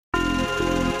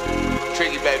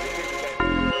Triggy, baby.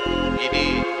 You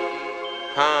did?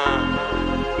 Huh?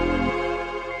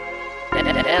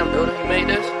 Damn, dude, you made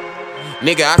this?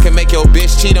 Nigga, I can make your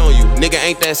bitch cheat on you. Nigga,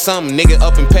 ain't that something? Nigga,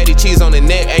 up in petty cheese on the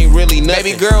neck ain't really nothing.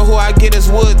 Baby girl, who I get is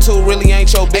wood to really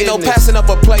ain't your business. Ain't no passing up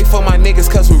a plate for my niggas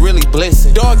cause we really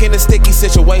blissin'. Dog in a sticky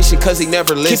situation cause he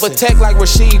never listen. Keep a tech like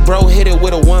Rashid, bro, hit it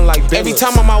with a one like Billups. Every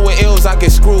time I'm out with L's, I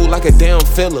get screwed like a damn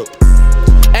Phillip.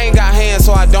 I ain't got hands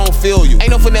so I don't feel you. Ain't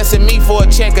no finessing me for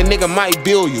a check, a nigga might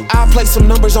bill you. I'll play some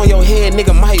numbers on your head,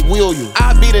 nigga might wheel you.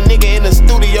 I'll be the nigga in the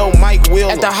studio, Mike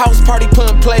Will. At the house party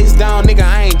putting plays down, nigga,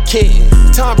 I ain't kidding.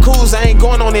 Tom Cruise, I ain't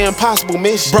going on the impossible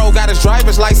mission. Bro got his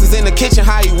driver's license in the kitchen,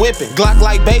 how he whipping. Glock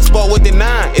like baseball with the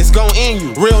 9, it's gon' end you.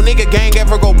 Real nigga gang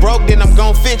ever go broke, then I'm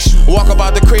gon' fix you. Walk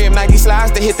about the crib, Nike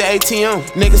slides to hit the ATM.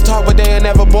 Niggas talk but they ain't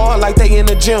never ball like they in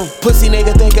the gym. Pussy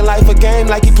nigga thinking life a game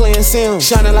like he playing Sims.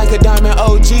 Shining like a diamond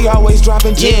OG, always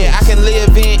dropping gems. Yeah, I can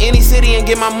live in any city and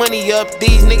get my money up.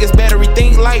 These niggas better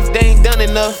rethink life, they ain't done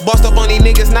enough. Bossed up on these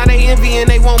niggas, now they envy and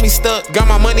they want me stuck. Got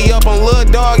my money up on Lil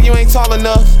Dog, you ain't tall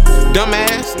enough.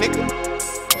 Dumbass nigga.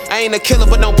 I ain't a killer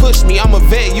but don't push me, I'm a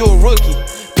vet, you a rookie.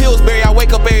 Pillsbury, I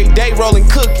wake up every day rolling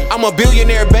cookie. I'm a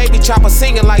billionaire baby chopper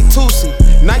singing like Tootsie.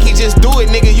 Nike just do it,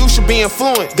 nigga, you should be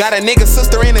influenced. Got a nigga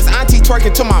sister and his auntie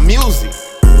twerking to my music.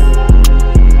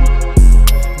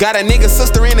 Got a nigga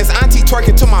sister and his auntie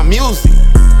twerking to my music.